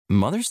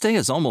Mother's Day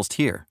is almost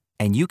here,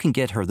 and you can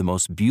get her the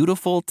most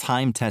beautiful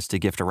time-tested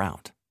gift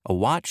around. A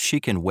watch she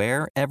can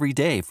wear every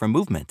day from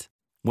Movement.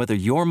 Whether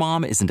your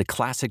mom is into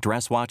classic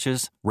dress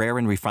watches, rare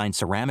and refined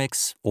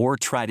ceramics, or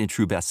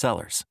tried-and-true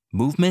bestsellers,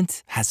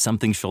 Movement has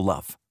something she'll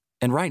love.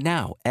 And right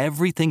now,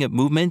 everything at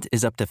Movement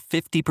is up to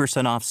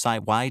 50% off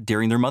site-wide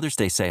during their Mother's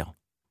Day sale.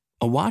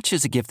 A watch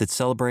is a gift that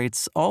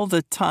celebrates all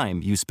the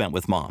time you spent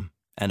with mom.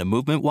 And a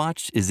Movement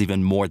watch is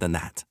even more than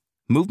that.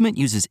 Movement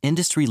uses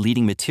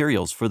industry-leading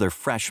materials for their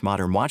fresh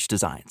modern watch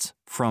designs,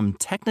 from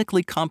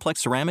technically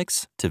complex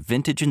ceramics to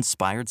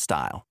vintage-inspired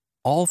style.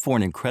 All for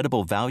an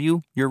incredible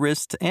value your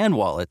wrist and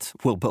wallet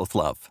will both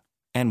love.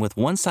 And with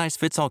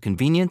one-size-fits-all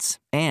convenience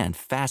and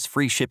fast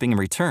free shipping and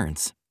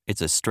returns,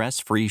 it's a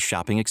stress-free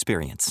shopping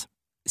experience.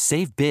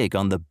 Save big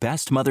on the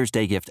best Mother's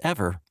Day gift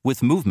ever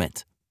with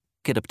Movement.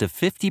 Get up to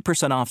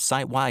 50% off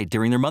site-wide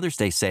during their Mother's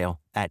Day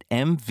sale at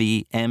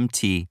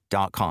mvmt.com.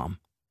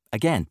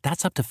 Again,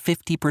 that's up to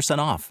 50%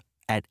 off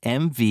at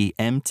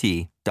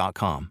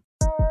mvmt.com.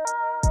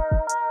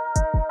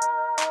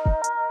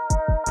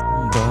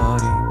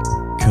 Somebody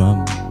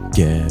come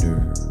get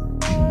her.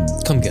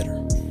 Come get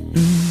her.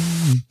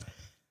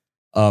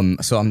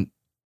 So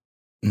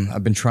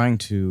I've been trying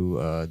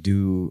to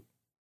do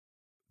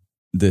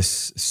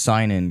this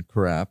sign-in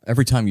crap.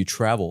 Every time you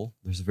travel,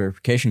 there's a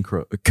verification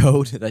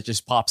code that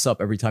just pops up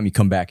every time you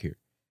come back here.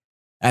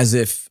 As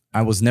if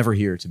I was never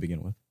here to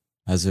begin with.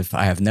 As if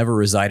I have never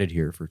resided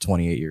here for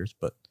 28 years.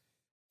 But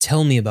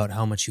tell me about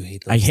how much you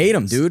hate those I hate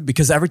them, things. dude,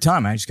 because every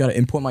time I just got to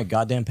input my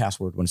goddamn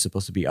password when it's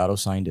supposed to be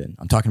auto-signed in.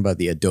 I'm talking about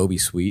the Adobe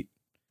suite.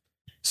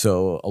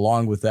 So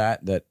along with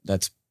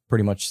that's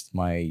pretty much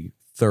my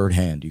third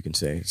hand, you can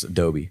say. It's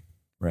Adobe,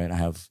 right? I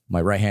have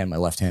my right hand, my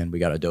left hand. We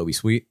got Adobe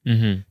suite.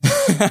 Mm-hmm.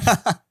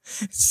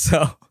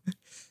 So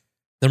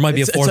there might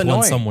be a fourth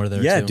one somewhere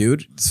there. Yeah, too.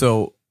 dude.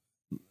 So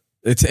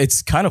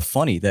it's kind of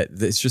funny that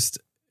it's just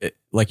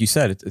like you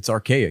said, it's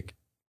archaic.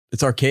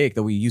 It's archaic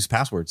that we use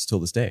passwords till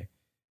this day.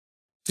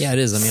 Yeah, it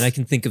is. I mean, I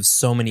can think of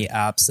so many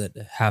apps that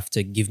have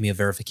to give me a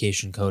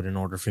verification code in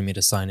order for me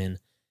to sign in.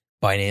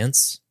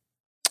 Binance.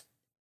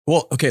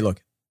 Well, okay,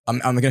 look, I'm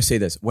going to say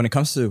this. When it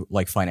comes to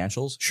like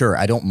financials, sure,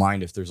 I don't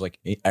mind if there's like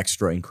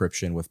extra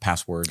encryption with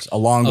passwords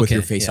along with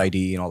your Face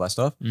ID and all that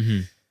stuff.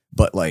 Mm-hmm.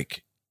 But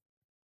like,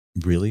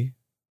 really?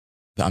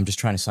 I'm just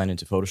trying to sign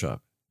into Photoshop.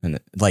 And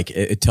like,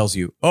 it tells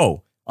you,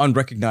 oh,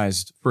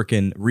 unrecognized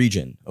freaking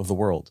region of the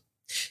world.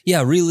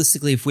 Yeah,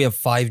 realistically, if we have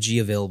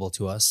 5G available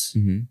to us,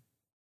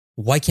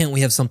 why can't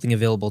we have something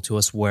available to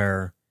us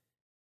where,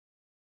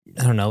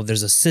 I don't know,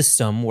 there's a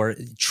system where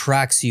it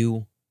tracks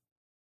you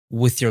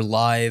with your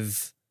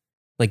live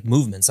like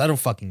movements? I don't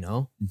fucking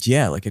know.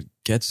 Yeah, like it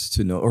gets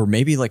to know, or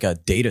maybe like a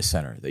data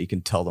center that you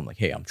can tell them like,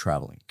 hey, I'm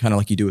traveling. Kind of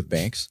like you do with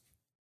banks.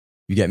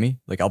 You get me?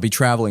 Like I'll be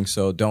traveling,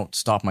 so don't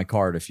stop my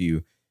card if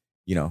you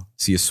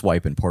see a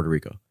swipe in Puerto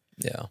Rico.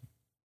 Yeah.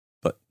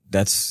 But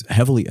that's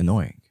heavily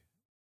annoying.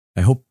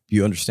 I hope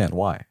you understand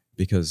why.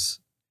 Because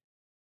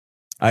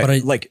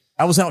I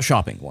was out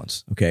shopping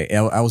once. Okay.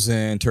 I was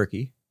in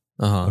Turkey.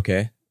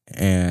 Okay.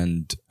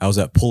 And I was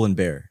at Pull and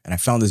Bear and I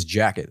found this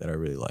jacket that I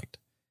really liked.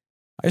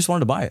 I just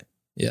wanted to buy it.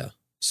 Yeah.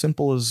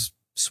 Simple as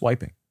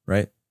swiping,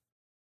 right?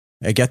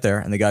 I get there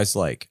and the guy's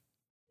like,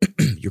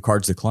 your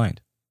card's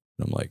declined.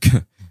 And I'm like,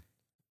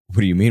 what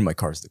do you mean my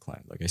card's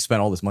declined? Like I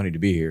spent all this money to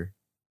be here.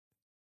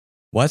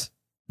 What?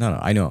 No,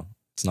 I know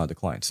it's not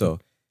declined. So,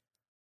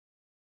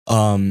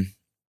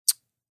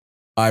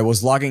 I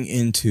was logging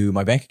into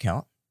my bank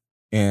account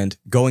and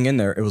going in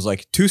there, it was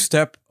like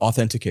 2-step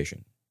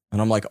authentication.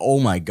 And I'm like, oh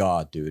my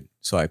God, dude.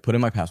 So I put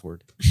in my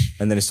password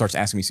and then it starts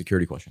asking me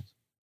security questions.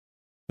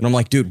 And I'm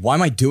like, dude, why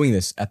am I doing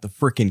this at the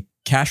freaking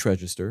cash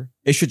register?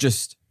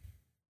 Shouldn't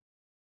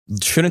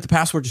the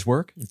password just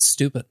work? It's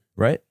stupid.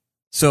 Right?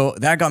 So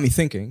that got me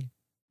thinking,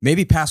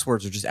 maybe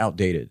passwords are just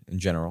outdated in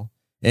general.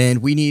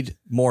 And we need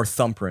more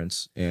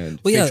thumbprints and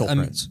facial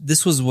prints.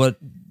 This was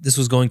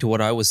going to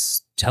what I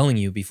was telling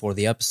you before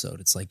the episode.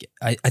 It's like,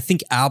 I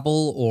think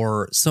Apple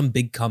or some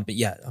big company,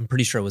 yeah, I'm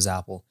pretty sure it was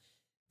Apple.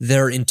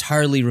 They're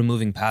entirely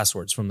removing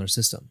passwords from their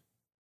system.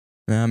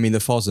 I mean, that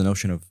follows the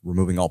notion of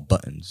removing all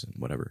buttons and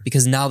whatever.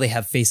 Because now they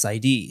have Face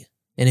ID.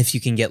 And if you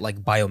can get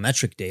like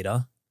biometric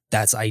data,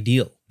 that's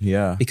ideal.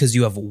 Yeah. Because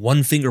you have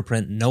one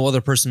fingerprint, no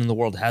other person in the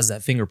world has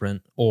that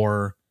fingerprint,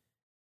 or,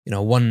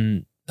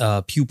 one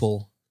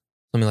pupil.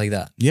 Something like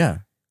that. Yeah.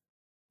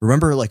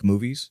 Remember like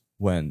movies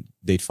when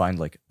they'd find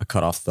like a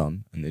cut off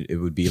thumb and it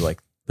would be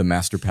like the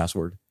master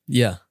password?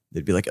 Yeah.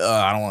 They'd be like,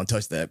 I don't want to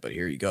touch that, but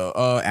here you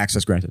go.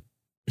 Access granted.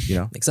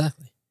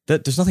 Exactly.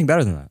 There's nothing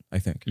better than that, I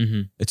think.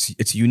 Mm-hmm.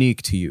 It's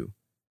unique to you.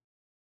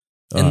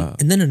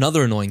 And then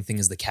another annoying thing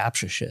is the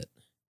CAPTCHA shit.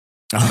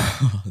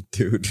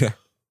 Dude.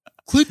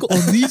 Click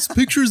on these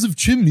pictures of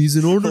chimneys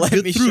in order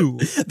to get through.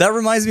 That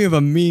reminds me of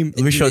a meme.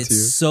 Let me show it to you.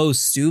 It's so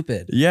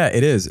stupid. Yeah,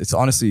 it is. It's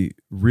honestly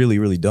really,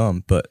 really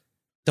dumb, but...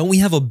 Don't we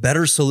have a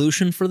better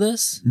solution for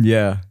this?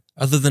 Yeah.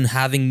 Other than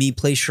having me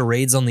play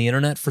charades on the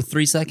internet for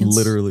 3 seconds?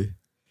 Literally.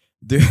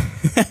 Dude.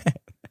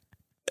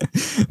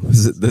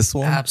 Was it this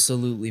one?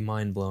 Absolutely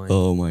mind-blowing.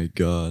 Oh my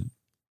God.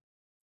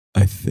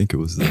 I think it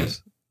was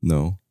this.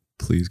 No,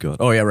 please God.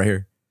 Oh yeah, right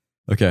here.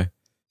 Okay.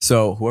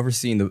 So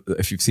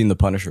if you've seen The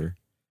Punisher,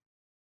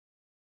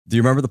 do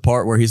you remember the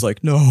part where he's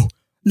like, no.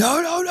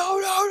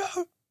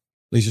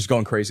 He's just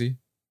going crazy.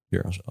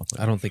 Here, I'll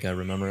play. I don't think I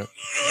remember it.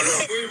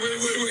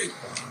 Wait.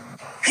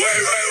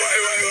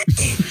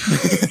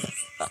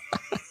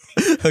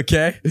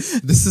 Okay.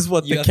 This is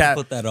what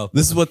put that up.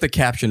 This is what the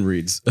caption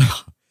reads.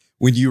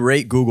 When you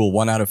rate Google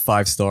 1 out of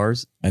 5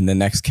 stars, and the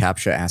next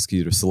CAPTCHA asks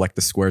you to select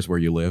the squares where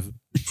you live.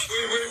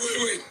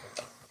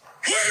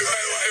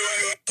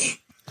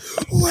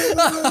 Wait.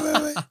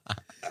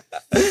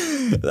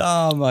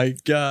 Oh my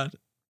God.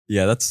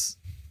 Yeah, that's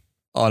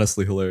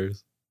honestly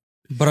hilarious.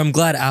 But I'm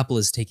glad Apple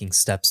is taking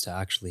steps to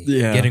actually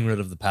getting rid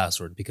of the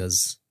password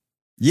because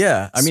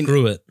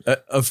screw it.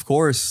 Of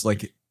course,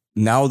 like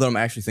now that I'm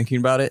actually thinking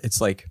about it, it's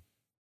like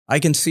I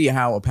can see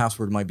how a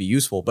password might be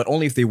useful, but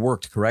only if they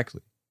worked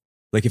correctly.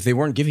 Like if they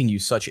weren't giving you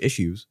such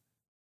issues,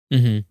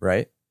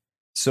 right?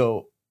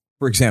 So,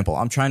 for example,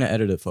 I'm trying to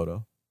edit a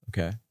photo,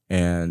 okay?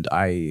 And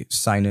I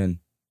sign in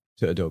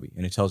to Adobe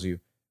and it tells you,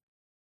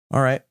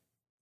 all right,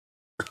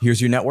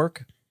 here's your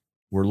network.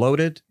 We're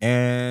loaded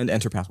and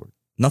enter password.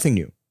 Nothing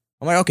new.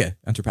 I'm like, okay,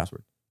 enter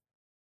password.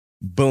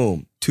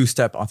 Boom,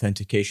 2-step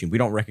authentication. We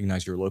don't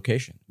recognize your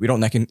location. We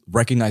don't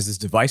recognize this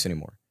device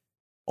anymore.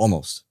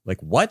 Almost.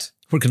 Like, what?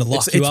 We're going to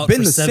lock you out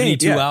for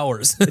 72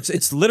 hours.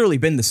 It's literally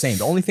been the same.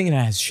 The only thing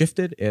that has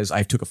shifted is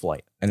I took a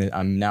flight and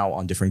I'm now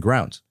on different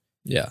grounds.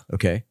 Yeah.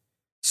 Okay.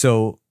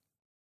 So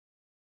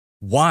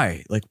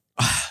why? Like,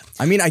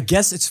 I mean, I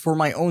guess it's for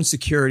my own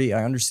security.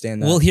 I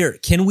understand that. Well, here,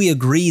 can we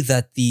agree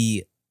that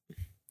the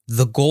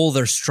goal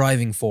they're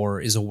striving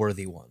for is a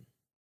worthy one?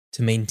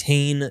 To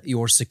maintain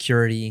your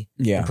security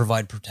and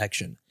provide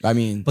protection. I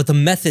mean, but the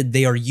method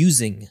they are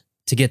using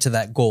to get to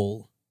that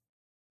goal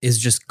is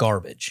just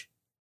garbage.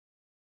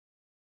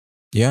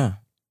 Yeah.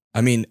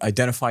 I mean,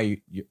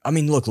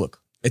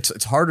 look.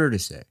 It's harder to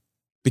say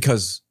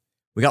because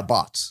we got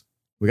bots.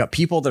 We got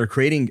people that are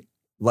creating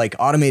like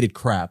automated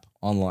crap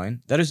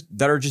online that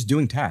are just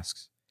doing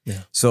tasks.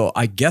 Yeah. So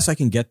I guess I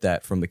can get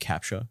that from the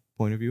CAPTCHA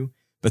point of view,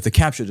 but the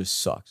CAPTCHA just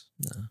sucks.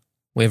 No.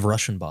 We have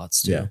Russian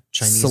bots too. Yeah.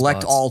 Chinese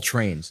Select bots. all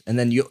trains. And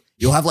then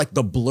you'll have like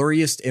the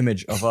blurriest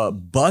image of a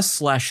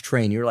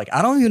bus/train. You're like,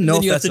 I don't even know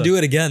if you have to do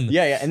it again.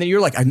 Yeah. And then you're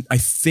like, I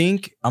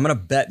think I'm going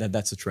to bet that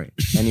that's a train.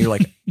 And you're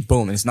like,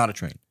 boom, and it's not a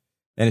train.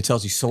 And it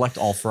tells you select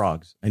all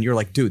frogs. And you're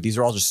like, dude, these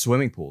are all just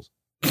swimming pools.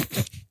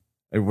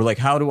 And we're like,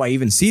 how do I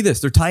even see this?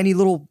 They're tiny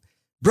little,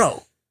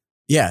 bro.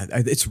 Yeah,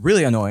 it's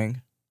really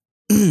annoying.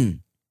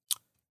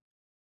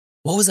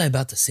 What was I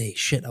about to say?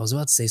 Shit, I was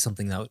about to say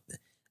something that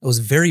was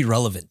very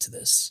relevant to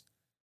this.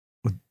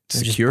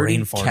 Security,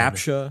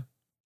 CAPTCHA,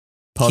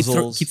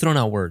 puzzles. Keep throwing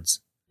out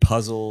words.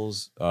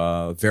 Puzzles,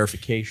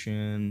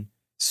 verification,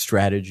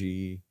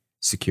 strategy,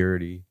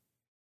 security.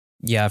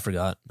 Yeah, I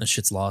forgot. That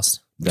shit's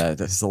lost.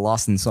 That's the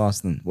lost in the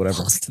sauce, then whatever.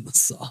 Lost in the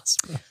sauce,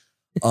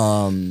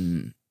 bro.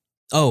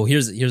 Oh,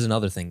 here's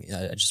another thing.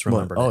 I just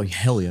remembered. Oh,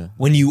 hell yeah.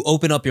 When you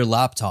open up your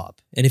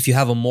laptop, and if you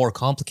have a more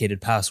complicated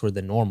password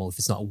than normal, if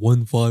it's not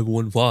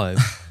 1515,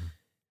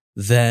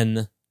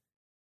 then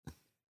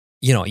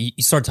you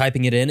start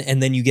typing it in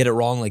and then you get it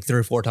wrong like 3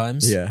 or 4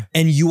 times. Yeah.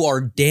 And you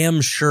are damn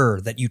sure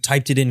that you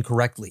typed it in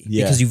correctly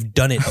because you've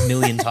done it a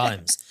million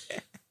times.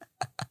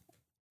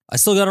 I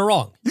still got it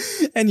wrong.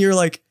 And you're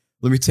like,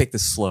 let me take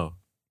this slow.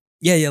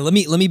 Yeah. Let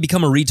me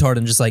become a retard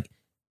and just like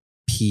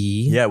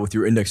P. Yeah, with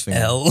your index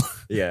finger. L.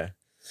 Yeah.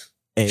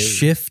 A.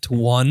 Shift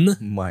 1.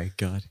 My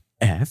God.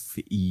 F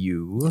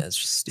U. Yeah, it's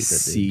just stupid.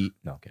 C. Dude.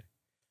 No, okay.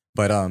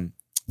 But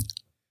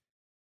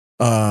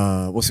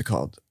what's it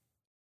called?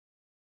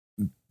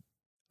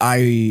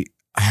 There's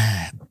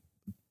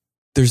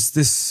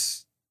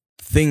this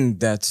thing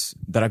that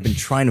I've been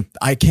trying to.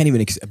 I can't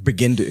even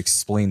begin to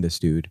explain this,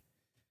 dude.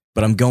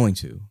 But I'm going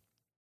to.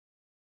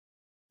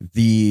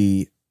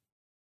 The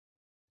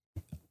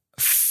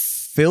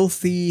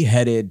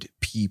filthy-headed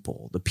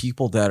people, the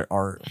people that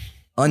are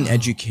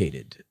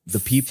uneducated, the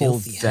people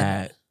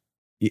that,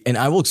 and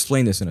I will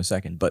explain this in a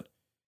second, but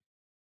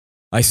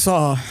I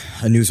saw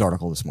a news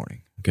article this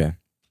morning, okay?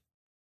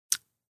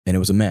 And it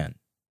was a man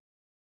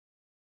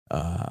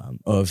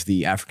of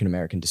the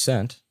African-American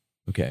descent,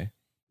 okay?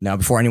 Now,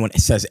 before anyone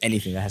says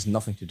anything, that has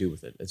nothing to do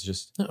with it. It's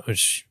just,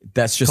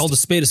 that's just called a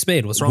spade a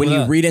spade. What's wrong with that?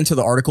 When you read into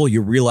the article,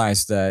 you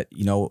realize that,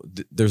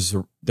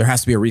 there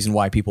has to be a reason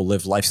why people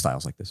live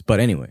lifestyles like this.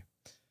 But anyway,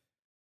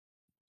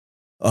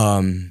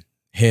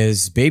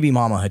 his baby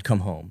mama had come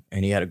home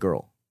and he had a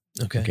girl.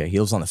 Okay. He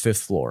lives on the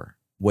 5th floor.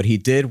 What he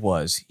did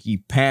was he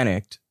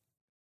panicked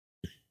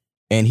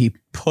and he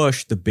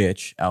pushed the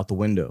bitch out the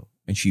window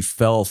and she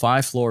fell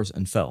 5 floors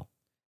and fell.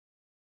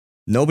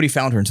 Nobody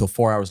found her until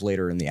 4 hours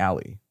later in the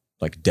alley,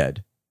 like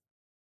dead.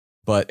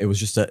 But it was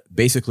just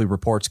basically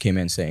reports came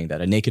in saying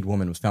that a naked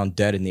woman was found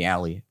dead in the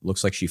alley.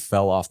 Looks like she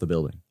fell off the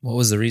building. What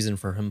was the reason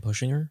for him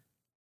pushing her?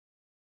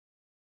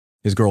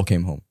 His girl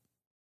came home.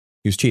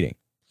 He was cheating.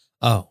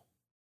 Oh.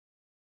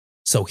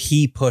 So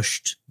he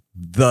pushed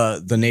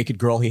the naked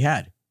girl he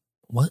had.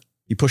 What?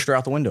 He pushed her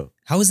out the window.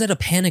 How is that a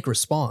panic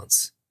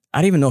response? I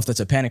don't even know if that's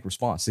a panic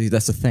response. See,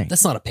 that's the thing.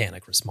 That's not a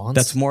panic response.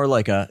 That's more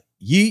like a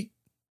yeet,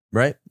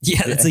 right?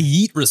 Yeah, that's a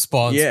yeet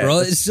response, bro.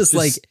 It's just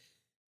like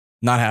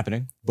not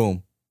happening.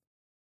 Boom.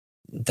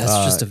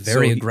 That's just a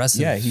very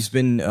aggressive. Yeah, he's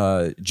been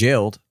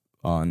jailed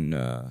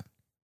on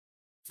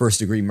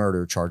first-degree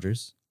murder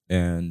charges.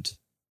 And,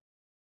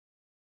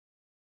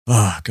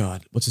 oh,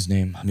 God, what's his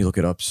name? Let me look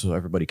it up so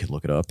everybody could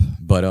look it up.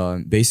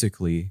 But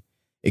basically,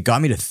 it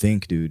got me to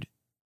think, dude.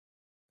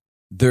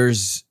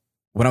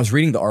 When I was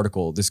reading the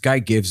article, this guy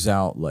gives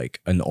out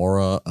like an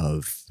aura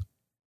of,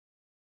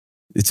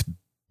 it's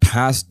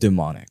past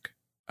demonic,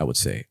 I would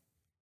say.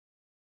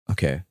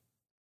 Okay.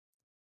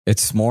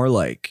 It's more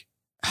like,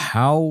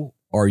 how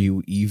are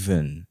you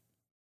even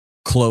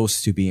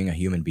close to being a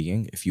human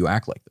being if you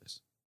act like this?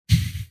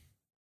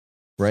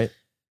 Right?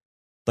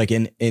 Like,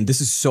 and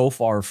this is so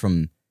far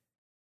from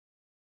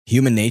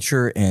human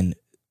nature and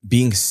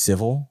being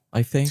civil,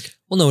 I think.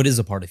 Well, no, it is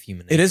a part of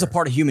human nature. It is a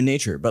part of human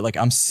nature, but like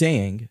I'm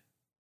saying,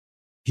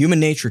 human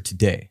nature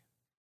today,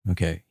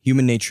 okay?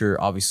 Human nature,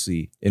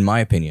 obviously, in my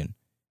opinion,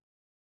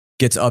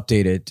 gets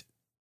updated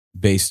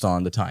based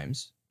on the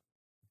times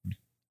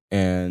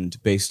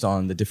and based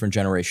on the different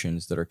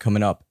generations that are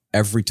coming up.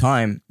 Every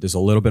time, there's a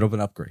little bit of an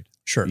upgrade.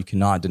 Sure. You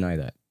cannot deny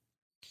that.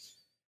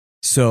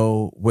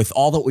 So with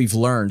all that we've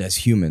learned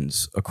as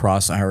humans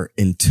across our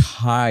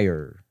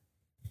entire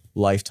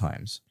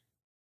lifetimes,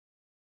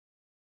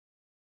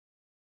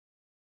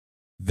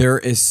 there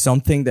is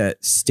something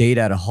that stayed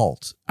at a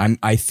halt.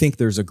 I think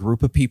there's a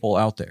group of people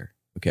out there,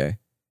 okay,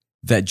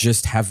 that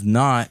just have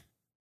not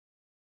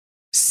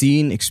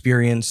seen,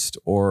 experienced,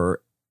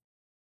 or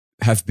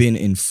have been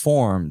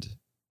informed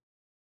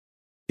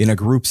in a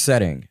group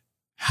setting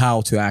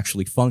how to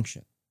actually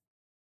function.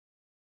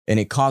 And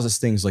it causes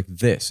things like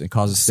this. It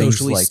causes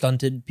socially things like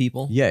stunted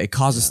people. Yeah, it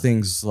causes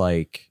things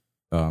like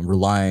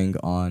relying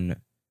on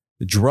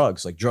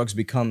drugs. Like drugs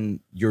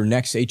become your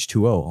next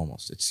H2O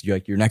almost. It's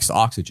like your next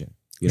oxygen.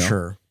 You know?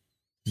 Sure.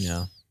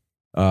 Yeah.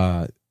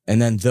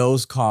 And then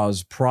those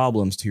cause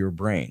problems to your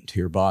brain, to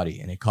your body,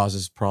 and it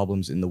causes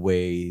problems in the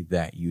way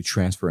that you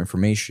transfer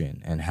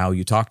information and how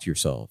you talk to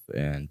yourself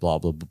and blah,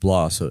 blah, blah,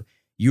 blah. So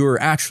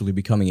you're actually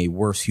becoming a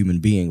worse human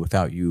being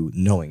without you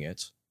knowing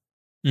it.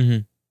 Mm-hmm.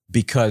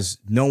 Because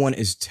no one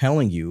is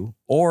telling you,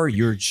 or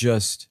you're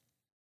just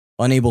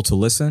unable to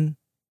listen.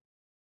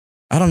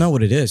 I don't know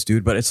what it is,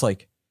 dude, but it's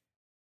like,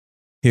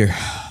 here,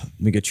 let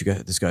me get you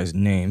this guy's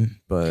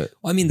name. But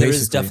well, I mean, there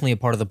is definitely a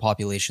part of the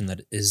population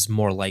that is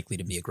more likely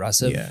to be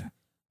aggressive.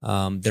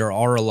 Yeah. There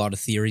are a lot of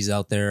theories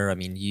out there. I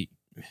mean,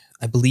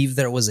 I believe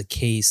there was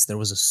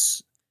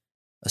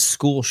a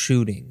school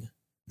shooting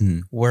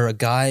where a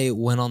guy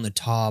went on the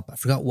top. I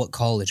forgot what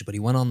college, but he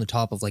went on the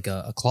top of like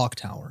a clock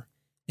tower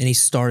and he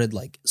started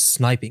like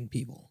sniping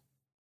people.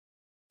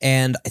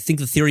 And I think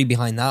the theory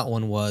behind that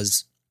one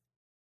was,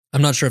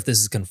 I'm not sure if this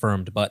is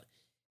confirmed, but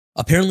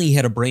apparently he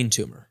had a brain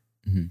tumor.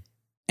 Mm-hmm.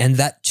 And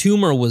that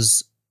tumor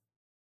was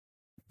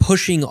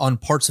pushing on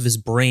parts of his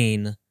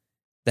brain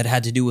that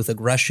had to do with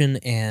aggression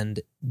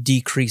and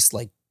decreased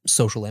like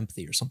social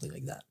empathy or something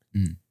like that.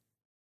 Mm.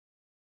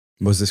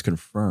 Was this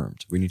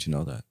confirmed? We need to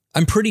know that.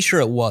 I'm pretty sure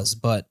it was,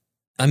 but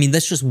I mean,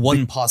 that's just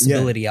one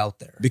possibility out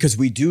there. Because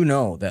we do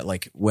know that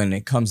like when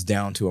it comes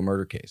down to a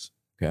murder case,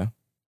 okay,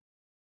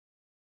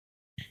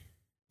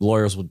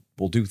 lawyers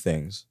will do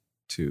things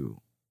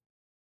to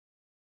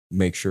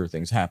make sure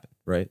things happen,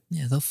 right?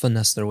 Yeah, they'll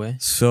finesse their way.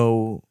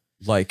 So,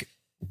 like,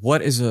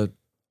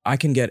 I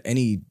can get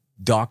any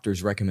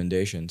doctor's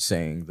recommendation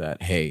saying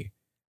that, hey,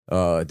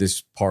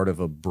 this part of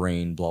a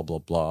brain, blah, blah,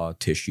 blah,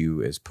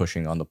 tissue is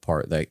pushing on the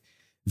part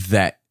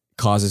that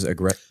causes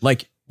aggression.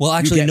 Like, well,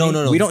 actually,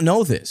 no. We don't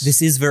know this.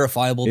 This is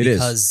verifiable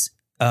because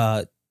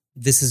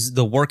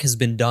the work has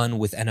been done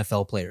with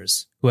NFL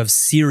players who have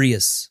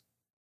serious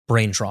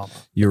brain trauma.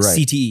 You're right.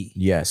 CTE.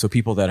 Yeah. So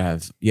people that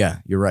have,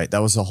 you're right. That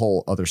was a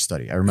whole other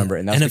study. I remember. Yeah.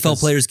 And that's NFL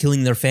players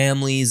killing their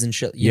families and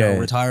shit,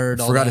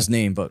 retired. I forgot his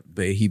name, but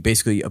he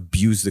basically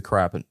abused the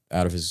crap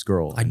out of his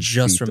girl. I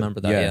just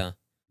remember that. Yeah.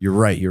 You're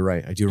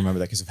right. I do remember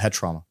that because of head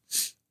trauma.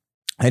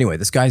 Anyway,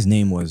 this guy's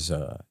name was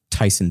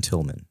Tyson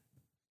Tillman.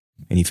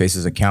 And he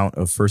faces a count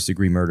of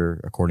first-degree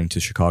murder, according to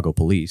Chicago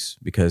police,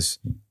 because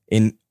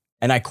and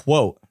I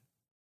quote,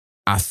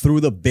 "I threw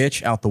the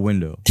bitch out the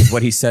window," is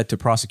what he said to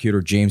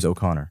prosecutor James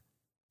O'Connor.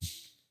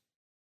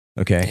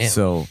 Okay, damn.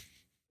 So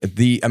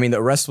the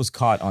arrest was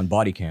caught on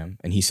body cam,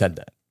 and he said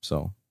that.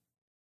 So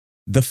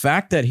the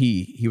fact that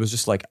he was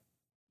just like,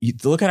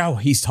 look at how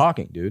he's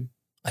talking, dude.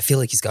 I feel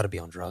like he's got to be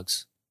on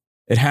drugs.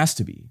 It has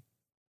to be.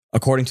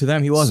 According to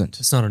them, he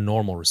wasn't. It's not a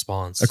normal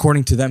response.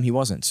 According to them, he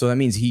wasn't. So that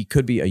means he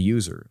could be a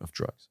user of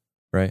drugs,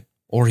 right?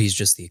 Or he's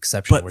just the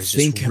exception. But where he's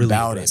think just really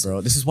about aggressive. it,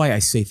 bro. This is why I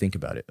say think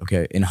about it.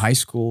 Okay, in high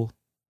school,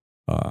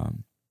 I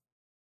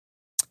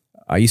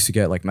used to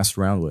get like messed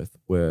around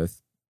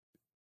with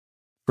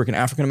freaking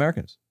African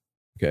Americans.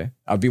 Okay,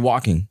 I'd be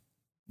walking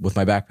with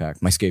my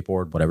backpack, my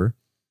skateboard, whatever,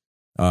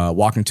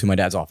 walking to my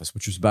dad's office,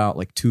 which was about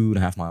like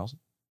 2.5 miles.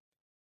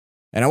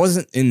 And I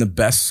wasn't in the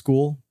best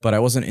school, but I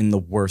wasn't in the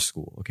worst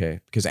school, okay?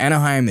 Because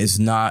Anaheim is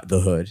not the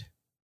hood.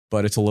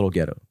 but it's a little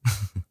ghetto.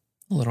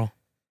 A little.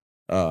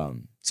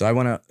 So I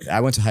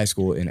went to high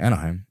school in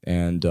Anaheim,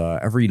 and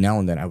every now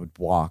and then I would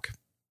walk.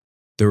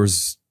 There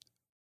was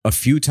a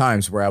few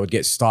times where I would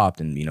get stopped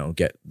and,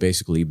 get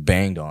basically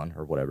banged on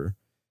or whatever.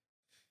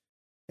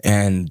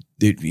 And,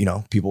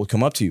 people would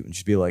come up to you and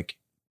just be like,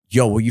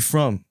 yo, where you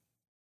from?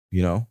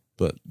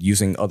 But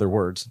using other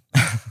words.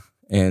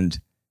 And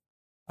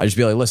I just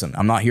be like, listen,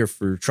 I'm not here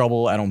for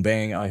trouble. I don't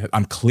bang.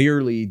 I'm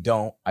clearly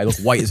don't. I look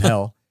white as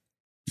hell.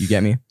 You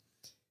get me?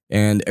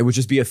 And it would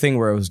just be a thing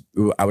where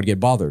I would get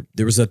bothered.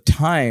 There was a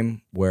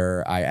time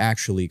where I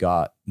actually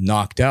got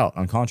knocked out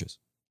unconscious.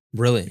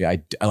 Really? Yeah,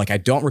 I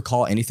don't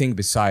recall anything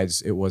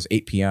besides it was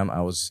 8 p.m.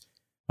 I was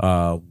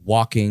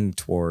walking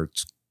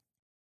towards,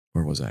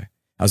 where was I?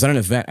 I was at an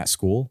event at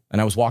school,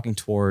 and I was walking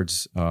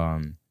towards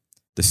the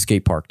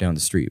skate park down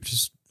the street, which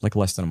is like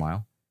less than a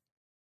mile.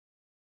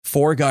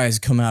 4 guys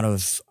come out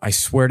of, I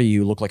swear to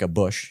you, look like a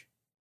bush.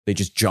 They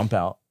just jump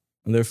out,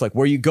 and they're like,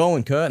 where you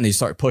going, cut? And they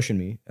start pushing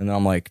me, and then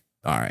I'm like,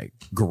 all right,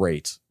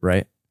 great,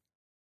 right?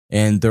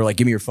 And they're like,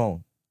 give me your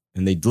phone.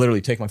 And they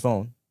literally take my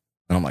phone,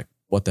 and I'm like,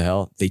 what the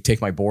hell? They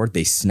take my board,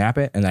 they snap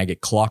it, and I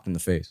get clocked in the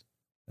face.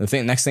 And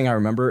the next thing I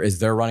remember is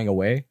they're running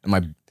away,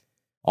 and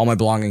all my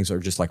belongings are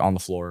just like on the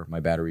floor.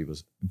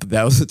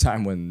 That was the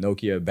time when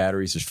Nokia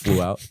batteries just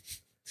flew out.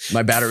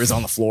 My battery was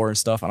on the floor and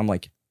stuff, and I'm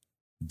like,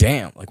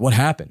 damn, like what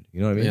happened?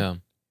 You know what I mean? Yeah.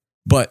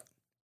 But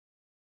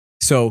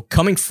so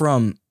coming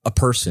from a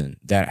person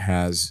that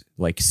has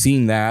like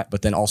seen that,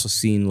 but then also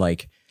seen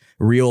like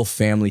real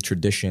family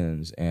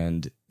traditions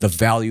and the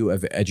value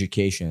of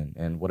education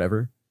and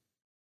whatever,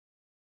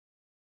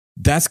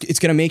 it's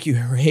going to make you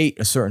hate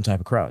a certain type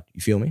of crowd.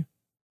 You feel me?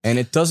 And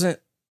it doesn't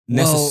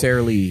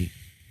necessarily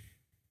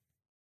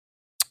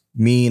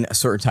mean a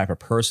certain type of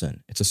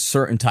person. It's a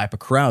certain type of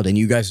crowd. And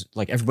you guys,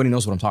 like, everybody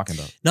knows what I'm talking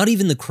about. Not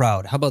even the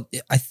crowd. How about,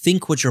 I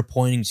think what you're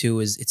pointing to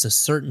is it's a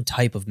certain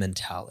type of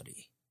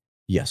mentality.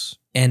 Yes.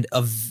 And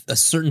of a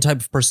certain type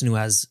of person who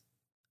has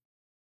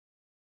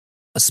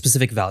a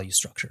specific value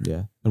structure.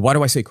 Yeah. And why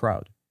do I say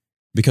crowd?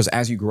 Because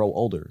as you grow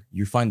older,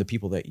 you find the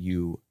people that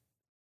you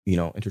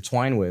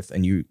intertwine with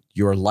and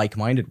you're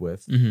like-minded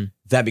with,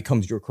 that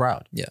becomes your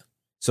crowd. Yeah.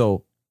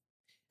 So,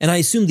 and I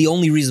assume the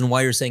only reason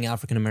why you're saying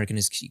African-American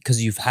is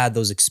because you've had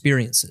those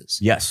experiences.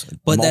 Yes.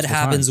 But that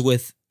happens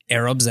with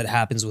Arabs, that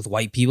happens with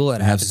white people,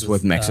 that happens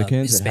with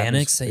Mexicans,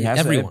 Hispanics,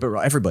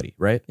 everyone. Everybody,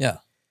 right? Yeah.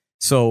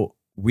 So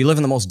we live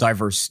in the most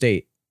diverse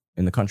state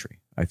in the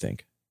country, I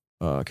think,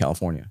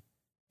 California.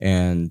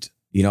 And,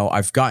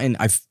 I've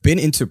been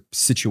into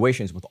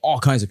situations with all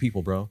kinds of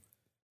people, bro.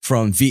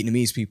 From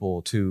Vietnamese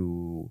people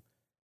to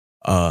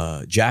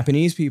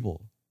Japanese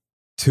people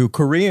to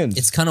Koreans.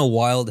 It's kind of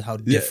wild how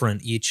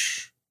different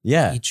each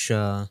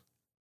little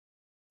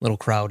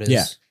crowd is.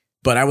 Yeah.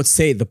 But I would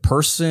say the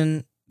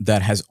person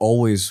that has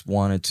always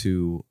wanted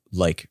to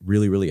like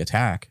really, really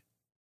attack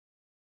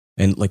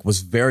and like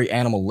was very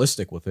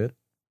animalistic with it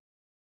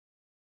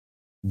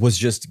was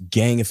just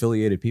gang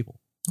affiliated people.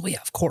 Oh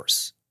yeah, of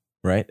course.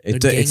 Right?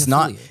 It's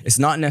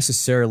not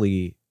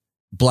necessarily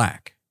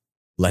black,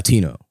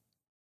 Latino,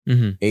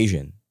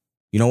 Asian.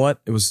 You know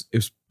what? It was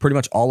pretty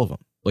much all of them.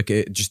 Like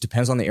it just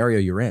depends on the area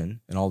you're in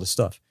and all this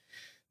stuff.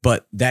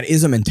 But that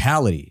is a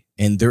mentality.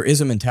 And there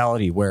is a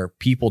mentality where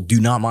people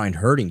do not mind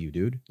hurting you,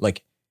 dude.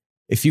 Like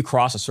if you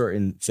cross a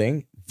certain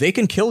thing, they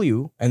can kill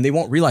you and they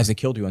won't realize they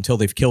killed you until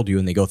they've killed you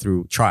and they go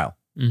through trial.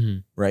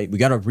 Right? We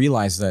got to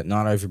realize that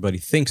not everybody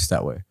thinks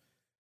that way.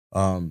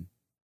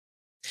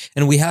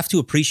 And we have to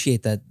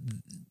appreciate that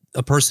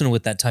a person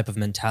with that type of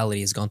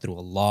mentality has gone through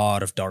a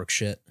lot of dark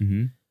shit,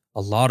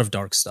 a lot of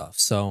dark stuff.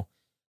 So,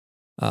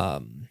 I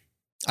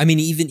mean,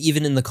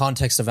 even in the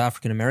context of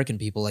African-American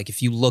people, like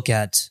if you look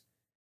at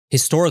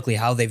historically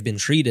how they've been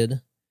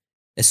treated,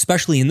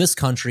 especially in this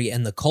country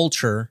and the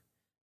culture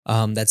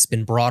that's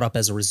been brought up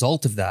as a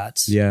result of that.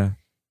 Yeah.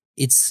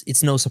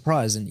 It's no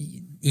surprise. And,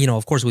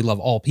 of course we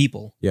love all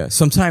people. Yeah.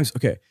 Sometimes,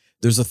 okay,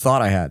 there's a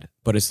thought I had,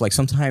 but it's like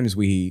sometimes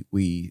we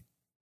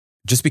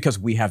just because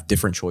we have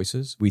different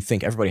choices, we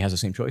think everybody has the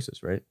same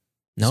choices, right?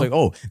 No. It's like,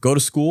 oh, go to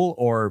school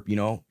or,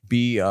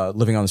 be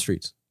living on the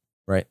streets,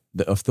 right?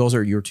 If those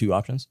are your 2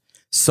 options,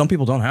 some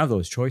people don't have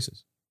those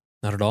choices.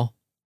 Not at all.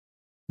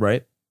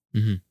 Right?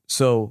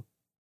 So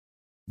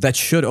that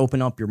should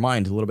open up your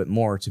mind a little bit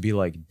more to be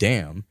like,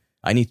 damn,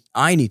 I need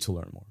to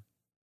learn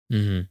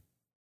more.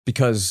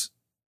 Because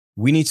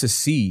we need to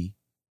see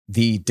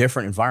the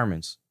different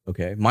environments,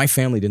 okay? My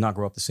family did not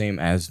grow up the same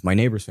as my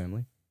neighbor's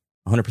family.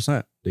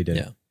 100% they didn't.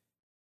 Yeah.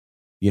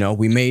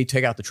 We may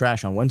take out the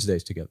trash on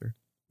Wednesdays together.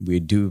 We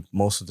do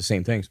most of the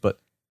same things,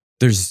 but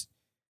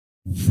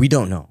we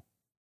don't know.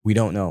 We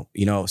don't know.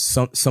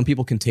 Some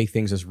people can take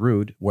things as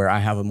rude where I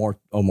have a more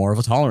of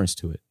a tolerance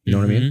to it. You know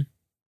what I mean?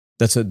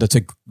 That's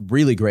a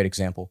really great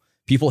example.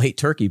 People hate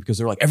Turkey because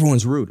they're like,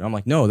 everyone's rude. I'm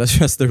like, no, that's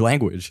just their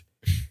language.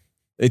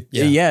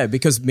 Yeah,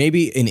 because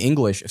maybe in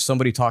English, if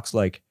somebody talks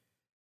like,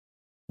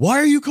 why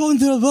are you calling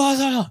the blah,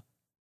 blah, blah?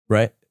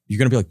 Right? You're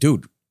going to be like,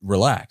 dude,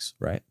 relax,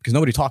 right? Because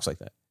nobody talks like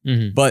that.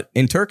 But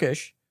in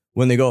Turkish,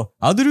 when they go,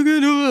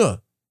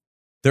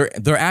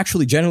 They're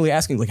actually genuinely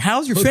asking, like,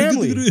 how's your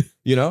family?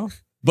 You know?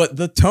 But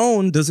the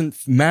tone doesn't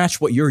match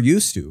what you're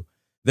used to.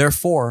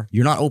 Therefore,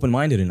 you're not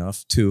open-minded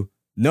enough to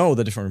know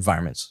the different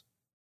environments.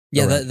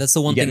 Yeah, that's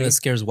the one thing that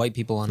scares white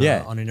people on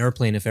an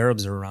airplane if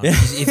Arabs are around.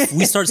 If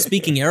we start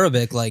speaking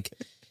Arabic, like,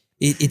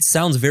 it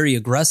sounds very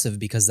aggressive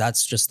because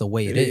that's just the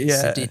way it is.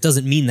 Yeah. It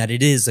doesn't mean that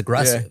it is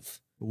aggressive.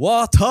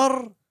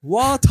 Yeah.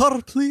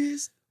 Water,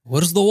 please.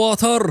 Where's the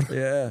water?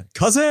 Yeah.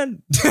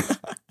 Cousin.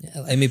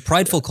 Yeah, I mean,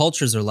 prideful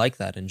cultures are like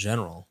that in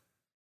general.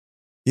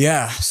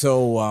 Yeah.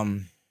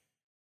 So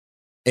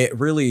it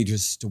really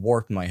just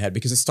warped my head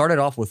because it started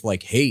off with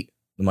like hate.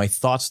 My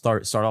thoughts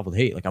start off with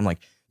hate. Like, I'm like,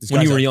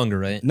 when you were younger,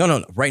 right?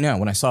 No. Right now,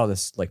 when I saw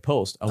this like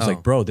post, I was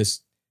like, bro,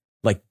 this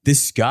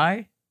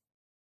guy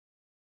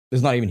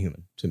is not even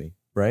human to me,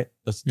 right?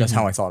 That's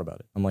how I thought about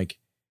it. I'm like,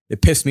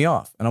 it pissed me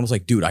off. And I was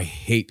like, dude, I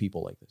hate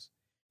people like this.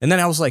 And then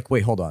I was like,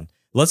 wait, hold on.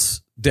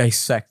 Let's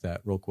dissect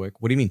that real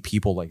quick. What do you mean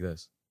people like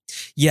this?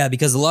 Yeah,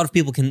 because a lot of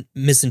people can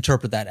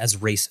misinterpret that as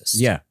racist.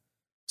 Yeah.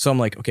 So I'm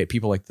like, okay,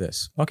 people like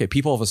this. Okay,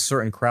 people of a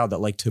certain crowd that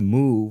like to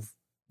move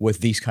with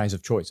these kinds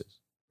of choices,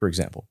 for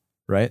example,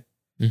 right?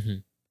 Mm-hmm.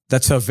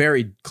 That's a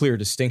very clear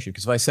distinction.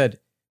 Because if I said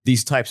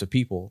these types of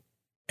people,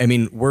 I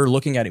mean, we're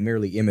looking at it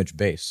merely image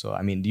based. So,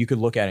 I mean, you could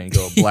look at it and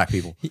go, black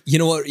people. You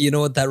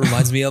know what that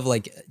reminds me of?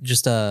 Like,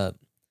 just I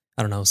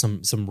don't know,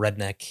 some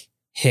redneck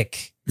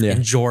hick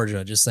in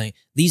Georgia just saying,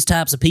 these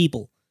types of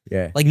people.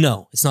 Yeah. Like,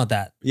 no, it's not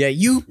that. Yeah,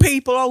 you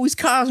people always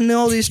causing me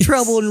all this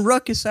trouble and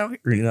ruckus out here.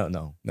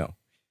 No.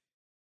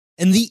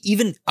 And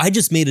I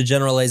just made a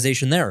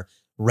generalization there.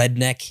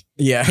 Redneck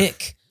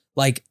hick.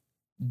 Like,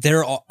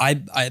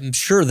 I'm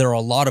sure there are a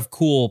lot of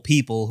cool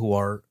people who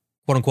are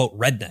quote unquote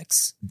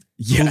rednecks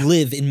who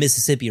live in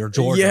Mississippi or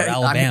Georgia or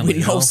Alabama. I mean,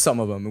 we know some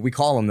of them and we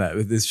call them that.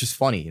 It's just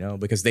funny,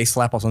 because they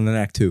slap us on the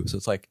neck too. So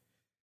it's like,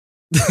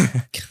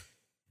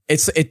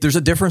 there's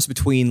a difference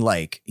between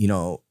like,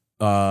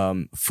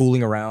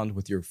 fooling around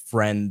with your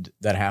friend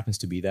that happens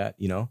to be that,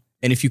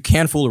 and if you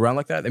can fool around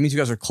like that, that means you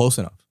guys are close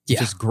enough,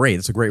 which is great.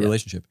 It's a great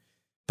relationship.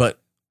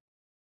 But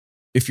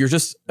if you're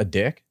just a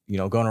dick,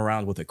 going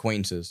around with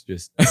acquaintances,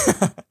 just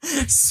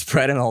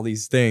spreading all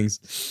these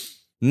things,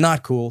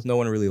 not cool. No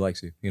one really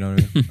likes you. You know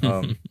what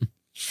I mean?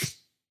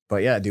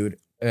 But yeah, dude.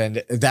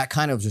 And that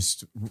kind of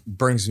just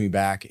brings me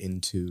back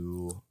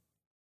into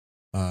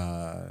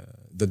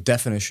the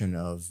definition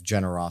of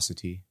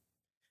generosity.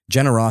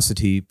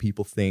 Generosity,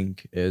 people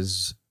think,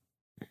 is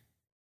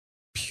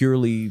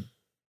purely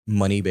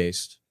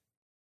money-based.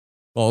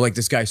 Oh, like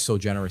this guy's so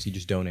generous, he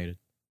just donated.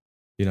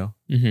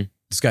 Mm-hmm.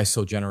 This guy's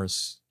so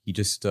generous, he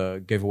just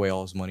gave away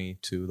all his money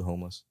to the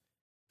homeless.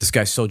 This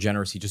guy's so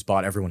generous, he just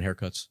bought everyone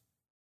haircuts.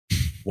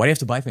 Why do you have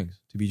to buy things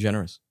to be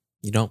generous?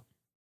 You don't.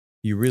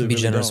 You really be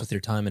really generous don't. with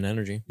your time and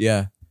energy.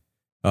 Yeah.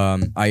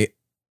 Okay,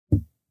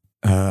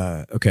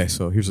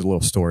 so here's a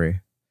little story.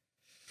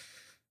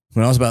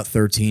 When I was about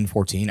 13,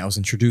 14, I was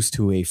introduced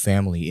to a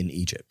family in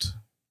Egypt.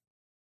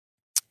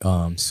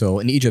 So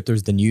in Egypt,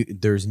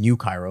 there's New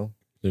Cairo.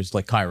 There's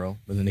like Cairo,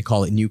 and then they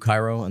call it New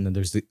Cairo, and then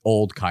there's the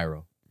Old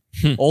Cairo.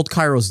 Old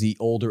Cairo is the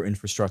older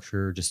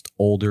infrastructure, just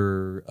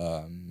older,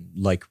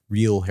 like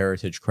real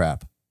heritage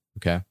crap.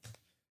 Okay.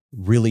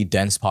 Really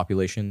dense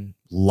population,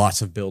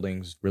 lots of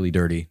buildings, really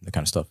dirty, that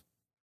kind of stuff.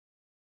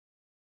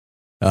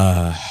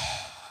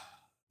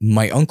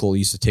 My uncle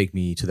used to take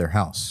me to their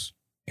house,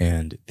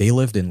 and they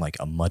lived in like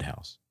a mud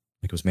house.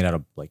 Like it was made out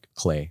of like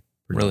clay.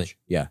 Really? Much.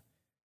 Yeah.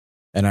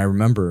 And I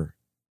remember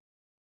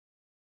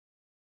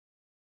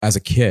as a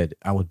kid,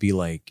 I would be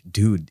like,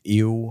 dude,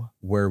 ew,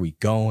 where are we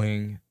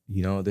going?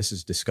 This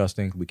is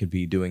disgusting. We could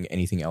be doing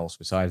anything else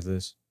besides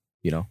this.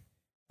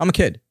 I'm a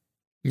kid.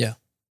 Yeah.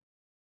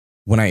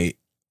 When I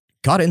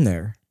got in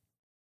there,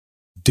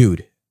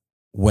 dude,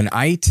 when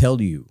I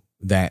tell you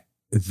that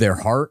their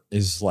heart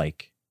is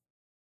like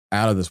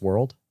out of this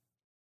world,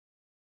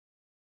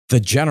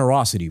 the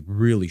generosity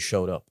really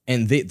showed up.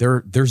 And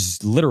they're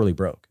literally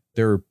broke.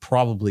 They're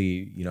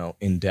probably,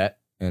 in debt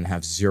and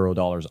have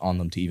 $0 on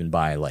them to even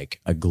buy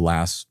like a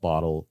glass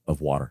bottle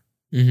of water.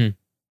 Mm-hmm.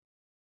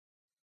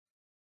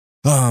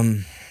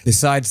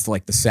 Besides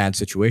like the sad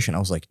situation, I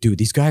was like, dude,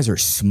 these guys are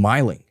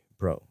smiling,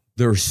 bro.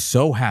 They're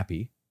so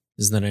happy.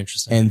 Isn't that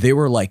interesting? And they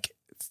were like,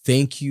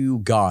 thank you,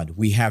 God.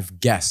 We have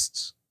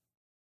guests.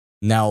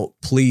 Now,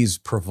 please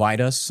provide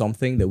us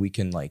something that we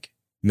can like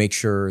make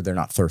sure they're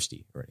not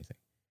thirsty or anything.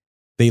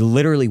 They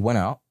literally went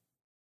out.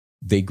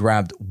 They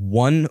grabbed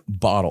one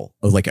bottle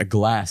of like a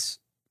glass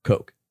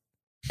Coke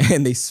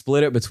and they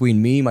split it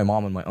between me, my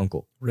mom, and my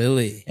uncle.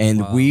 Really?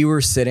 And we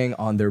were sitting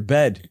on their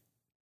bed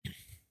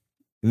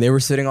and they were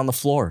sitting on the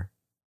floor.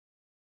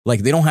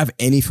 Like they don't have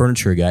any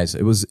furniture, guys.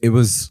 It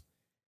was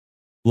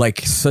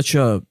like such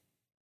a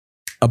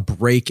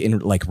break in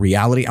like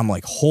reality. I'm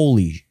like,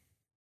 holy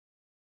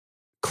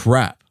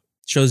crap.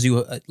 Shows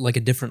you like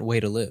a different way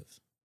to live.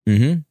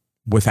 Mm-hmm.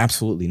 With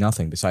absolutely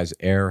nothing besides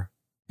air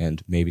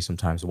and maybe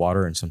sometimes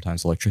water and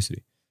sometimes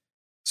electricity.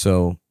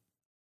 So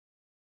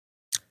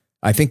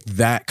I think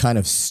that kind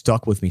of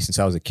stuck with me since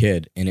I was a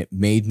kid, and it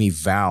made me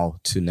vow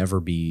to never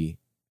be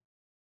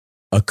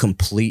a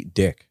complete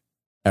dick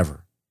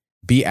ever.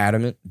 Be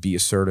adamant, be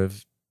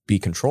assertive, be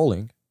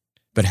controlling,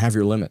 but have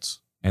your limits.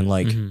 And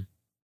like,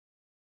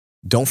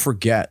 don't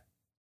forget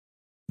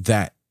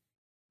that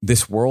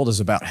this world is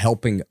about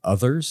helping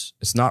others.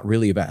 It's not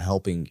really about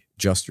helping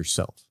just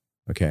yourself.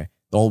 Okay.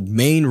 The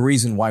main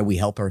reason why we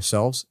help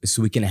ourselves is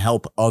so we can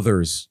help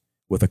others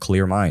with a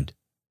clear mind.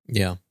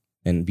 Yeah.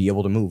 And be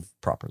able to move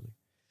properly.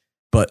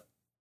 But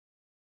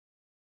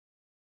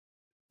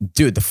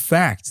dude, the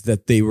fact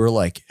that they were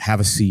like, have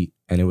a seat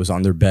and it was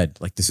on their bed,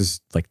 like this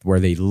is like where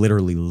they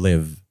literally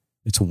live.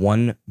 It's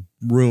one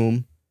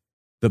room.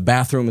 The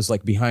bathroom is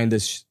like behind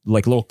this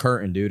like little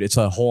curtain, dude. It's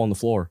a hole in the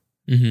floor.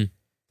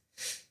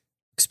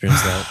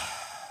 Experience that.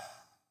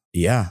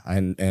 Yeah.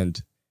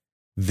 And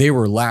they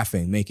were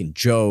laughing, making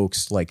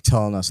jokes, like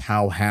telling us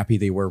how happy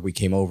they were we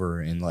came over.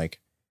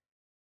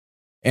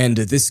 And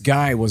this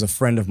guy was a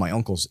friend of my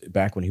uncle's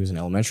back when he was in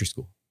elementary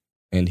school.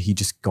 And he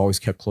just always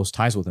kept close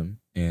ties with him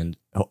and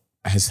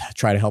has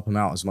tried to help him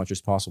out as much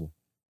as possible.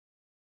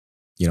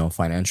 You know,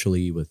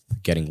 financially, with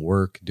getting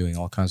work, doing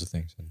all kinds of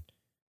things. And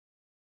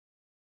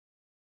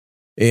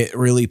it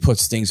really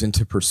puts things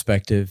into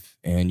perspective,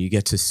 and you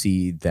get to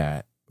see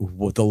that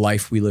what the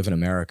life we live in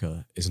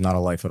America is not a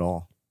life at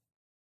all.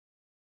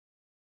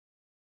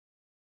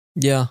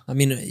 Yeah, I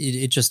mean,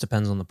 it just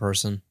depends on the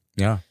person.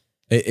 Yeah,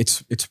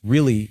 it's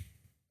really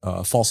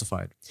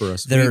falsified for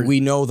us. We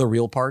know the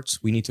real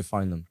parts. We need to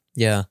find them.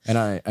 Yeah, and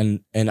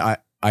I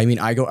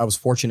was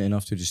fortunate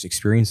enough to just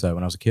experience that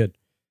when I was a kid.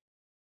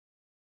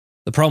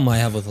 The problem I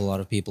have with a lot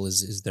of people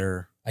is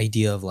their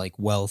idea of like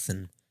wealth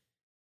and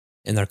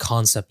their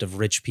concept of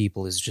rich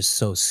people is just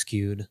so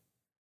skewed.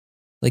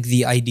 Like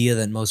the idea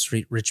that most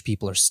rich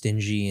people are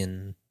stingy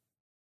and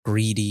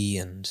greedy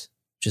and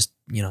just,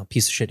 you know,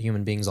 piece of shit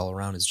human beings all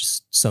around is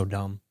just so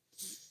dumb.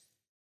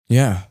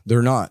 Yeah,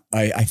 they're not.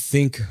 I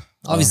think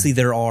obviously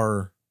there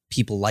are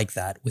people like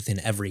that within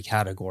every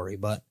category,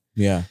 but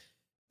yeah,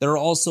 there are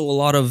also a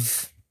lot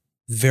of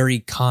very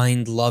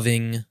kind,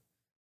 loving,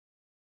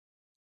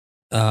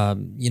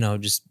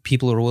 just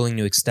people who are willing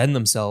to extend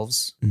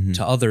themselves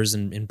to others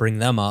and bring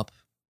them up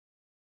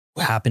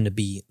who happen to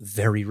be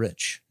very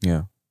rich.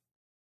 Yeah.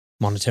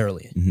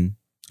 Monetarily.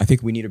 I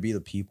think we need to be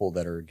the people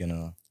that are going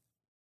to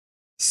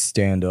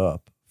stand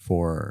up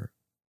for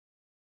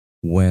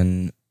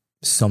when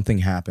something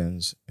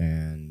happens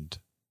and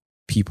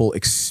people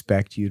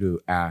expect you to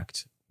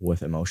act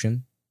with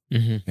emotion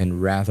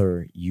and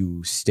rather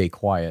you stay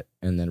quiet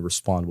and then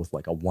respond with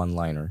like a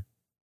one-liner.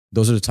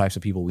 Those are the types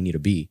of people we need to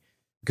be.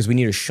 Because we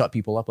need to shut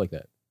people up like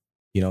that.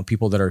 You know,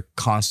 people that are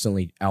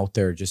constantly out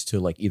there just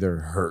to like either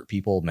hurt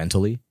people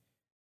mentally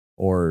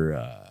or,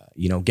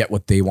 get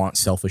what they want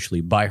selfishly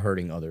by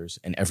hurting others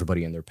and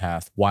everybody in their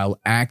path while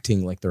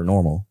acting like they're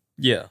normal.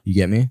 Yeah. You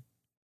get me?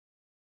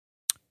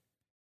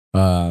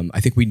 I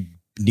think we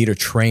need to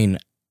train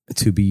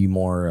to be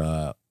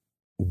more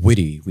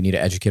witty. We need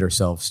to educate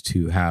ourselves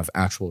to have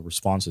actual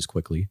responses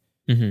quickly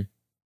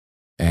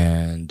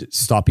and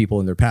stop people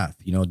in their path.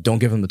 You know, don't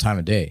give them the time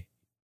of day.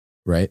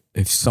 Right?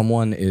 If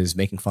someone is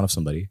making fun of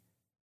somebody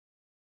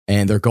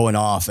and they're going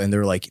off and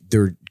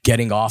they're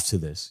getting off to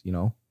this, you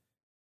know,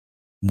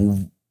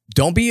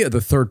 don't be the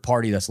third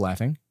party that's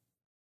laughing.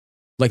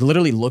 Like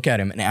literally look at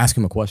him and ask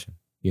him a question,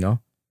 you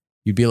know,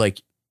 you'd be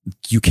like,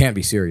 you can't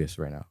be serious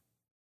right now.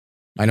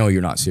 I know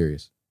you're not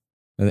serious.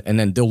 And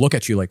then they'll look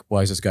at you like,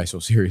 why is this guy so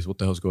serious? What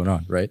the hell's going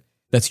on? Right?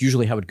 That's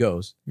usually how it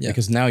goes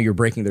because now you're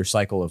breaking their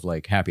cycle of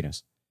like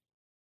happiness.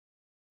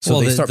 So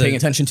they start paying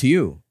attention to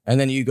you. And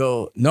then you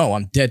go, no,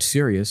 I'm dead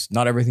serious.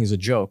 Not everything's a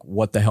joke.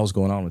 What the hell's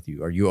going on with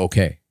you? Are you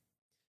okay?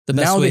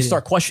 Now they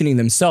start questioning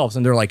themselves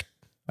and they're like,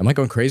 am I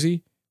going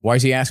crazy? Why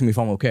is he asking me if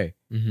I'm okay?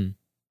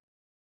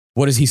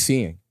 What is he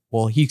seeing?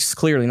 Well, he's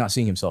clearly not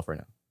seeing himself right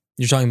now.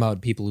 You're talking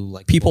about people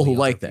who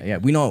like that. Yeah,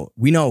 we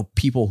know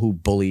people who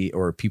bully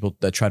or people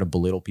that try to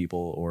belittle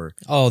people or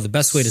the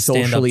best way to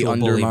stand up to a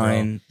bully,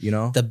 bro. You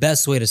know, the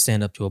best way to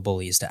stand up to a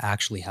bully is to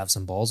actually have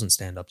some balls and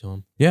stand up to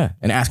him. Yeah,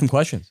 and ask him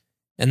questions.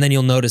 And then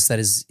you'll notice that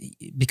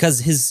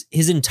because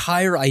his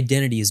entire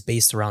identity is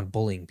based around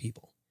bullying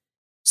people.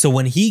 So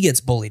when he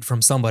gets bullied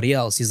from somebody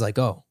else, he's like,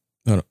 oh,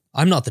 no.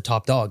 I'm not the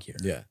top dog here.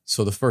 Yeah.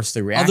 So the first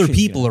reaction, other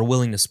people are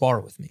willing to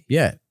spar with me.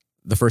 Yeah.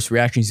 The first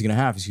reaction he's going to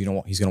have is he's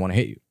going to want to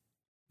hit you.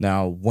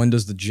 Now, when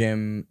does the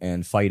gym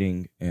and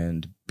fighting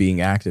and being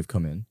active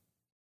come in?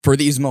 For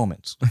these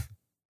moments.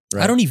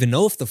 Right? I don't even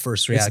know if the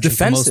first reaction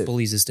for most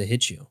bullies is to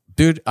hit you.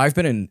 Dude, I've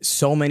been in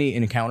so many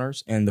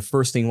encounters and the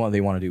first thing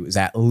they want to do is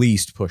at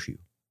least push you.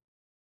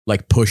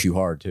 Like push you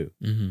hard too.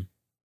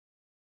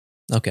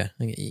 Okay.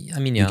 I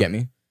mean, yeah. You get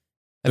me?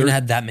 I haven't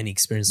had that many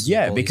experiences with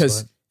bullies,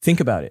 because think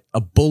about it. A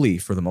bully,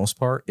 for the most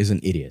part, is an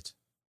idiot.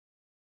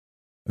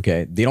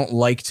 Okay? They don't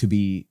like to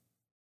be,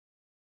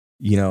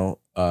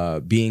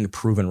 being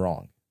proven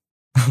wrong.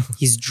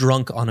 He's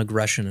drunk on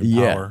aggression and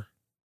power.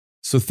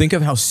 So think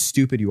of how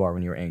stupid you are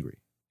when you're angry,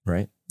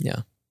 right?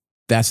 Yeah.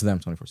 That's them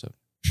 24/7.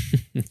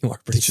 You are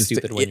pretty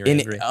stupid when you're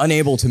angry.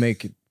 Unable to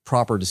make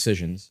proper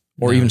decisions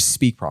or even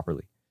speak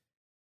properly.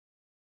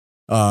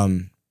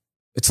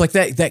 It's like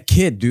that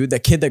kid, dude.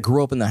 That kid that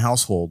grew up in the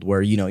household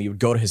where, you know, you would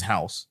go to his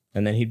house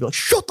and then he'd be like,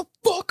 shut the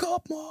fuck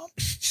up, mom.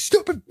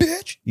 Stupid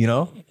bitch. You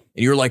know? And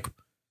you're like,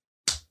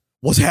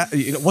 what's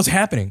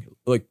happening?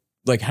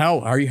 Like how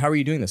are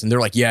you doing this? And they're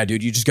like, yeah,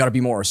 dude, you just got to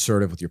be more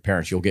assertive with your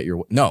parents. You'll get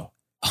your... No.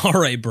 All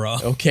right, bro.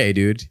 Okay,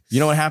 dude. You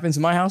know what happens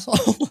in my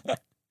household?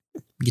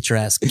 Get your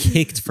ass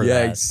kicked for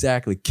that. Yeah,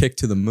 exactly. Kicked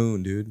to the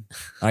moon, dude.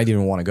 I didn't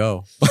even want to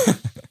go.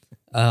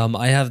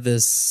 I have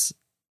this...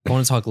 I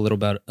want to talk a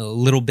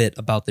little bit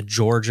about the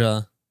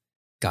Georgia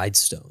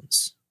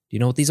Guidestones. Do you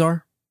know what these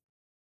are?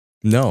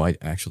 No,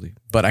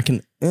 but I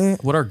can.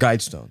 What are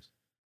Guidestones?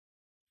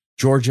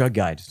 Georgia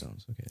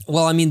Guidestones. Okay.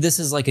 Well, I mean, this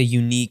is like a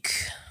unique.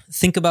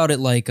 Think about it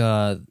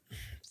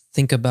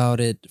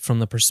from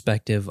the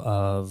perspective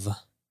of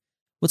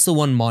what's the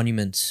one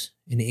monument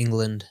in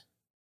England?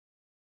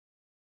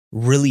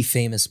 Really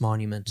famous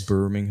monument.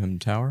 Birmingham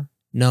Tower?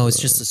 No, it's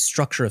just a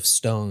structure of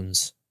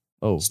stones.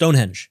 Oh,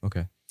 Stonehenge.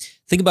 Okay.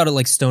 Think about it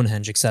like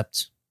Stonehenge,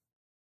 except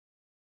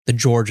the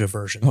Georgia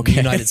version, the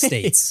United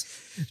States.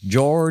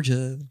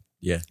 Georgia.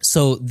 Yeah.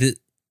 So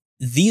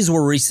these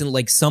were recent,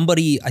 like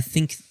somebody, I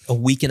think a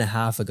week and a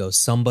half ago,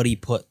 somebody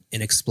put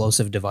an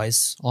explosive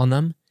device on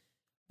them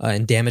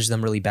and damaged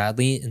them really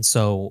badly. And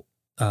so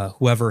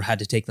whoever had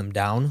to take them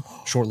down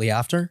shortly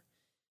after.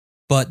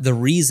 But the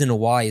reason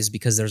why is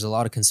because there's a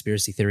lot of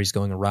conspiracy theories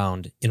going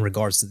around in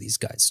regards to these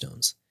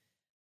Guidestones.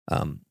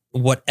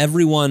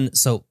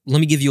 So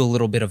let me give you a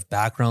little bit of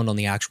background on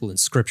the actual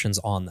inscriptions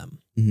on them.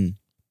 Mm-hmm.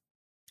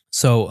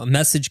 So a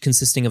message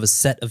consisting of a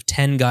set of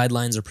 10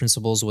 guidelines or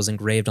principles was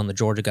engraved on the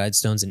Georgia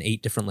Guidestones in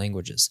 8 different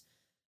languages.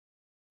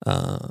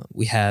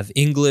 We have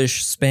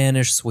English,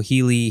 Spanish,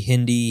 Swahili,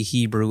 Hindi,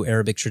 Hebrew,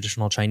 Arabic,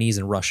 traditional Chinese,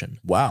 and Russian.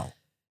 Wow.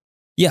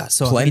 Yeah,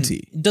 so plenty.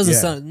 I mean, it doesn't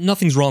sound,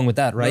 nothing's wrong with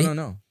that, right?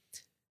 No.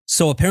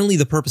 So apparently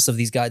the purpose of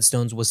these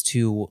Guidestones was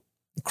to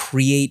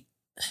create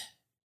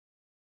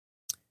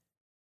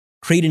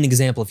an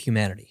example of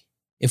humanity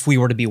if we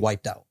were to be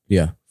wiped out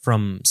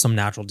from some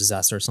natural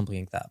disaster or something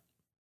like that.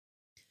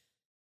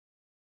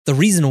 The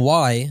reason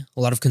why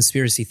a lot of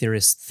conspiracy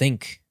theorists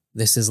think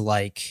this is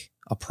like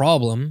a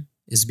problem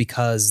is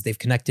because they've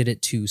connected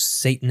it to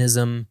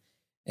Satanism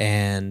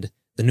and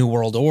the New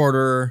World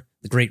Order,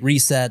 the Great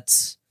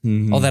Reset,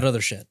 all that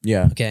other shit.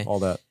 Yeah, okay, all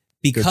that.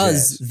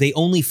 Because they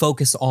only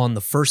focus on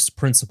the first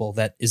principle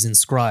that is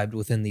inscribed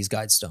within these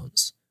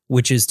Guidestones,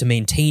 which is to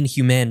maintain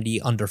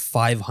humanity under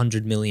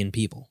 500 million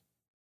people.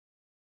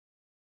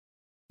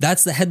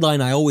 That's the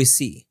headline I always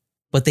see,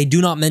 but they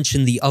do not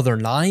mention the other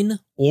 9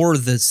 or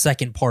the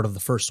second part of the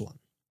first one.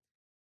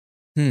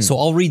 So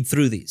I'll read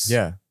through these.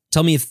 Yeah.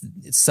 Tell me if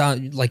it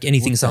sounds like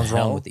anything sounds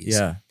wrong with these.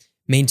 Yeah.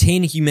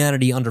 Maintain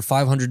humanity under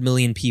 500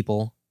 million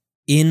people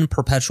in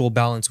perpetual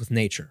balance with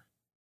nature.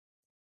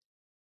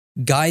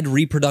 Guide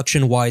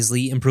reproduction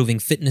wisely, improving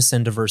fitness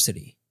and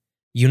diversity.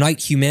 Unite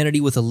humanity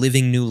with a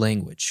living new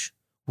language.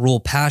 Rule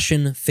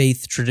passion,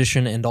 faith,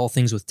 tradition, and all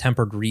things with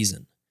tempered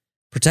reason.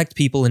 Protect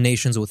people and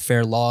nations with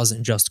fair laws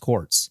and just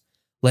courts.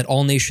 Let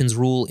all nations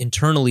rule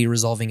internally,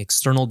 resolving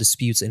external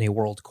disputes in a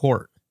world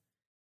court.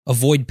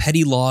 Avoid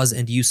petty laws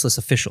and useless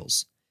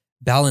officials.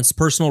 Balance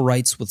personal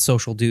rights with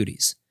social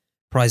duties.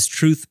 Prize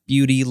truth,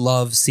 beauty,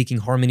 love, seeking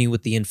harmony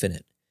with the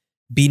infinite.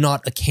 Be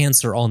not a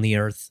cancer on the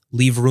earth.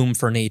 Leave room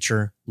for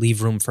nature.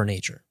 Leave room for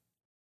nature.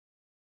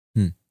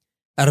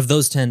 Out of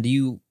those 10, do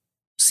you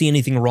see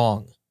anything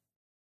wrong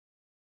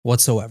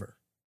whatsoever?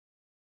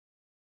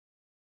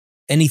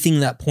 Anything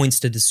that points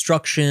to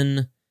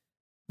destruction,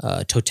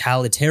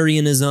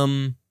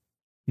 totalitarianism,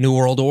 New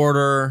World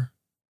Order?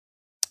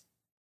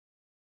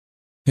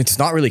 It's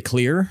not really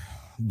clear,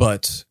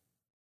 but...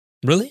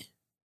 Really?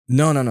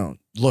 No.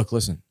 Look,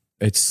 listen.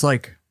 It's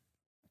like...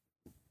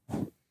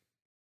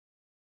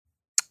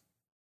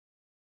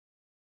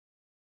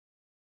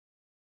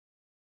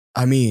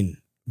 I mean,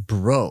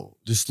 bro,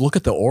 just look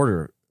at the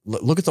order.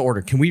 Look at the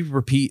order. Can we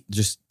repeat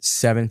just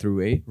 7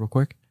 through 8 real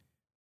quick?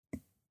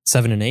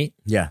 7 and 8?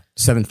 Yeah,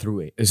 7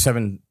 through 8.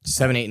 7,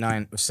 8,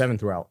 9, 7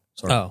 throughout.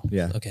 Sorry. Oh,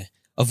 yeah. Okay.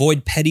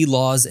 Avoid petty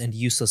laws and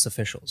useless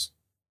officials.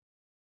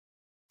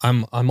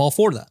 I'm all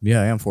for that.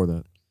 Yeah, I am for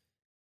that.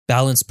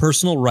 Balance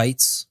personal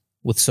rights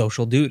with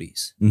social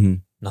duties. Mm-hmm.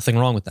 Nothing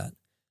wrong with that.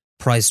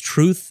 Prize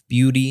truth,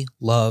 beauty,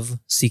 love,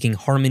 seeking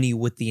harmony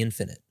with the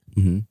infinite.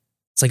 Mm-hmm.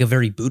 It's like a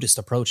very Buddhist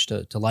approach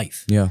to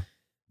life. Yeah.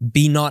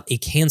 Be not a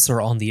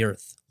cancer on the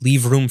earth.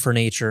 Leave room for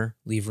nature.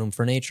 Leave room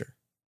for nature.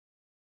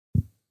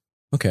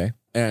 Okay.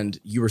 And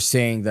you were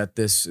saying that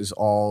this is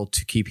all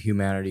to keep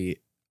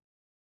humanity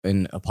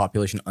in a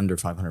population under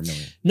 500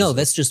 million. No,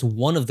 that's just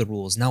one of the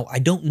rules. Now, I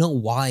don't know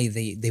why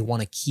they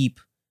want to keep,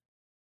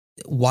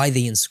 why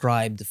they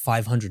inscribed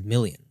 500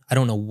 million. I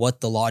don't know what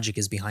the logic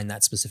is behind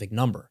that specific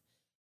number.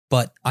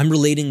 But I'm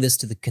relating this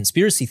to the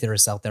conspiracy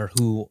theorists out there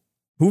who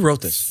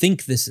wrote this?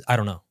 Think this, I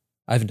don't know.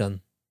 I haven't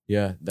done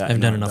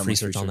enough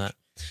research on that.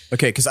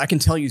 Okay, because I can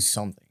tell you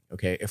something.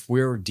 Okay, if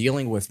we're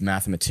dealing with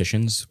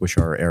mathematicians, which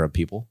are Arab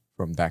people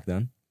from back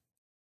then,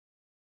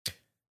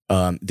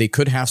 they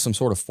could have some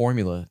sort of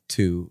formula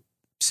to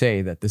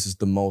say that this is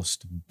the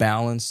most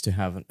balanced to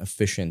have an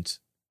efficient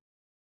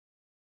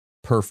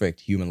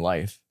perfect human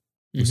life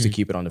was to Mhm.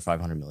 keep it under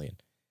 500 million.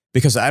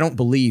 Because I don't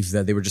believe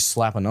that they would just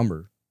slap a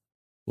number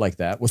like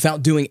that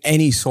without doing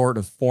any sort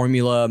of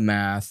formula,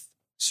 math,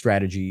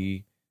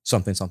 strategy,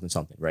 something,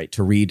 right?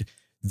 To read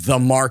the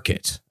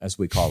market, as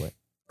we call it,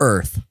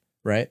 Earth,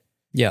 right?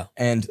 Yeah.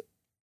 And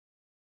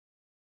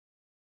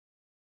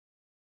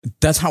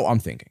that's how I'm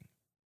thinking.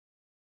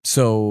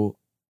 So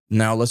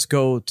now let's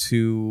go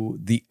to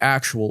the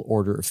actual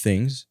order of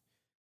things.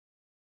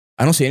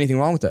 I don't see anything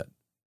wrong with that.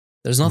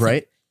 There's nothing.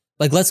 Right?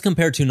 Like, let's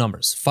compare two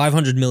numbers.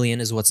 500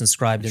 million is what's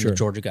inscribed in Sure. the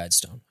Georgia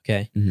Guidestone.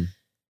 Okay. Mhm.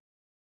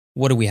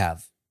 What do we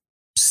have?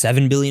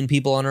 7 billion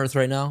people on Earth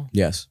right now?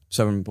 Yes.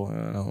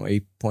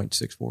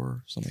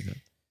 8.64, something like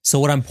that. So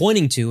what I'm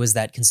pointing to is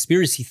that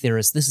conspiracy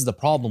theorists, this is the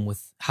problem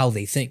with how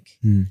they think.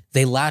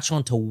 They latch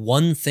onto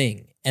one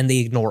thing and they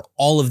ignore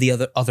all of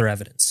the other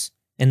evidence.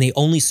 And they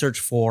only search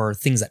for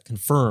things that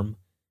confirm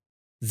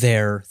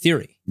their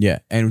theory. Yeah.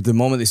 And the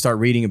moment they start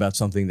reading about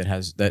something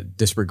that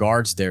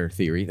disregards their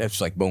theory,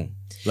 that's like, boom.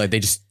 Like they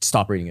just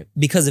stop reading it.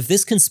 Because if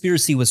this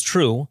conspiracy was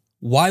true,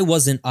 why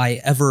wasn't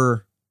I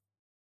ever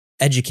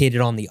educated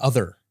on the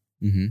other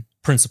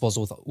principles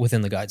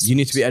within the Guidestones? You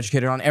need to be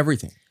educated on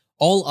everything.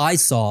 All I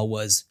saw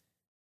was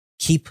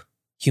keep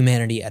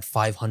humanity at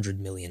 500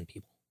 million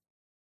people.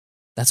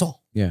 That's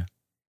all. Yeah.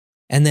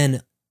 And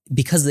then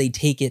because they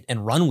take it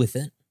and run with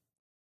it,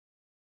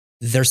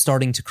 they're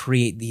starting to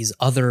create these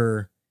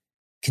other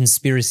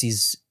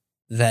conspiracies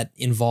that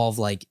involve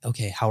like,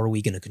 okay, how are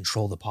we going to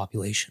control the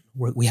population?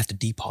 We have to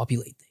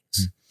depopulate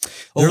things.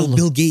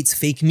 Bill Gates,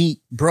 fake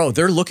meat. Bro,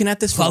 they're looking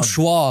at this Klaus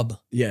Schwab.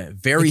 Yeah,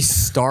 very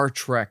Star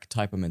Trek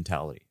type of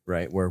mentality,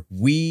 right? Where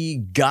we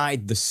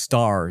guide the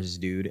stars,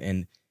 dude,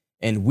 and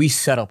we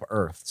set up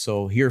Earth.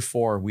 So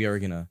herefore, we are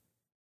gonna,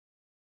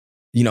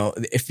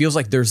 it feels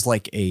like there's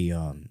like a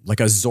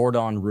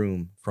Zordon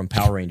room from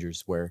Power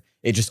Rangers where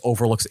it just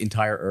overlooks the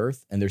entire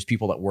Earth, and there's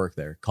people that work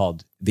there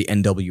called the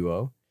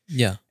NWO.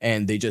 Yeah,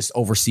 and they just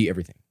oversee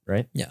everything,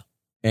 right? Yeah,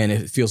 and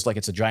it feels like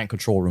it's a giant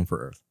control room for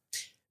Earth.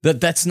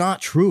 That's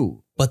not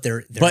true. But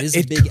there is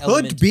a big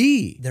element. It could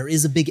be. There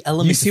is a big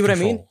element. You see what I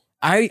mean?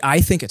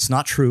 I think it's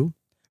not true,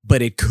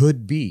 but it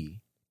could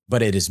be.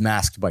 But it is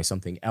masked by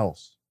something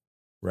else,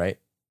 right?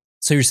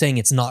 So you're saying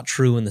it's not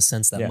true in the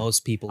sense that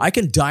most people... I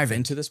can dive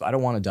into this, but I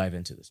don't want to dive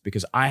into this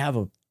because I have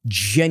a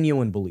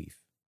genuine belief,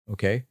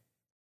 okay,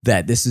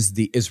 that this is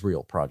the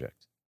Israel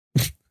project.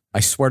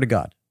 I swear to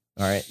God.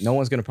 All right? No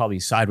one's going to probably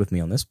side with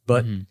me on this,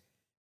 but...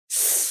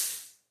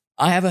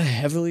 I have a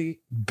heavily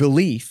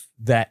belief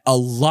that a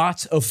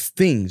lot of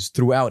things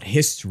throughout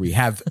history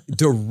have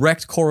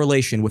direct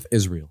correlation with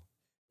Israel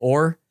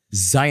or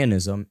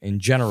Zionism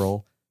in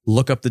general.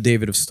 Look up the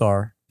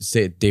Star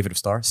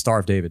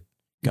of David.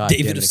 God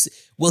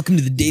welcome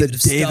to the David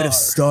of Star. David of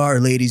Star,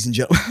 ladies and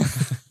gentlemen.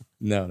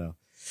 No.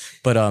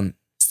 But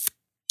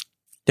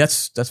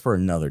that's for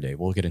another day.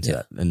 We'll get into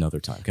that another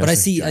time. But I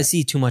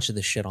see too much of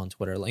this shit on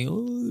Twitter. Like,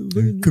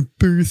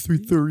 conspiracy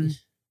theory.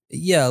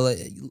 Yeah, like,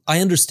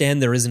 I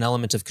understand there is an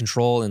element of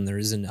control and there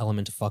is an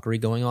element of fuckery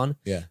going on.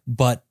 Yeah.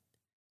 But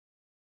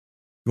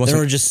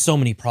there are just so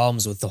many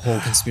problems with the whole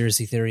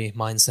conspiracy theory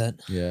mindset.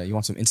 Yeah. You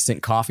want some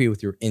instant coffee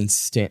with your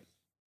instant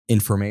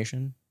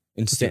information?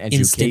 Instant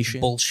education?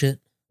 Instant bullshit.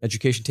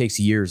 Education takes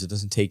years. It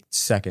doesn't take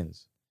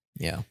seconds.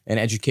 Yeah. And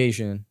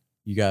education,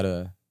 you got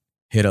to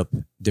hit up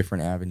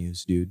different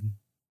avenues, dude.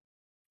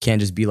 Can't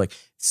just be like,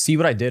 see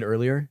what I did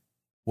earlier?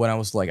 When I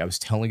was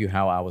telling you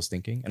how I was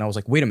thinking, and I was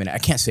like, wait a minute, I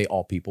can't say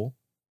all people.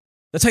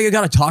 That's how you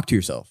got to talk to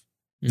yourself.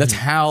 That's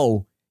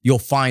how you'll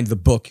find the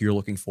book you're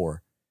looking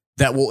for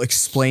that will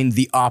explain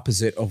the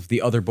opposite of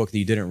the other book that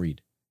you didn't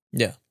read.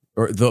 Yeah.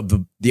 Or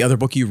the other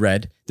book you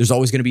read, there's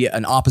always going to be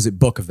an opposite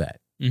book of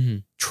that.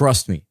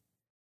 Trust me.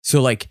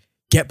 So like,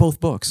 get both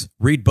books,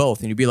 read both,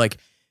 and you'd be like,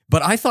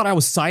 but I thought I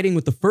was siding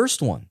with the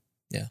first one.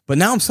 Yeah. But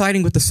now I'm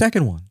siding with the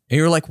second one. And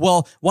you're like,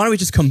 well, why don't we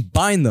just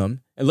combine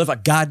them and live a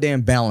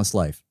goddamn balanced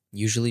life?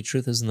 Usually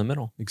truth is in the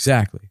middle.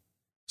 Exactly.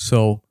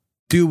 So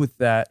do with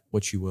that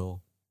what you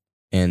will.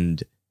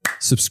 And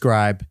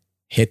subscribe,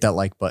 hit that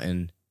like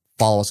button,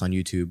 follow us on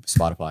YouTube,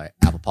 Spotify,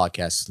 Apple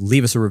Podcasts.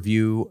 Leave us a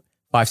review,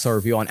 5-star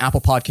review on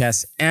Apple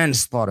Podcasts and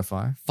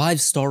Spotify.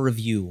 5-star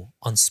review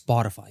on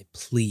Spotify,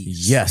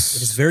 please. Yes.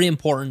 It is very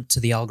important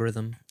to the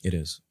algorithm. It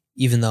is.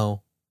 Even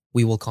though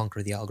we will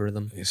conquer the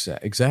algorithm.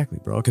 Exactly,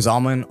 bro. Because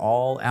I'm an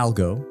all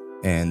algo.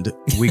 And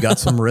we got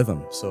some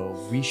rhythm. So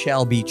we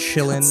shall be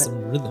chilling.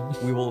 Some rhythm.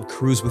 We will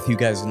cruise with you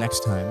guys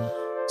next time.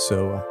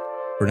 So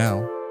for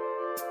now,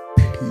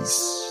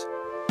 peace.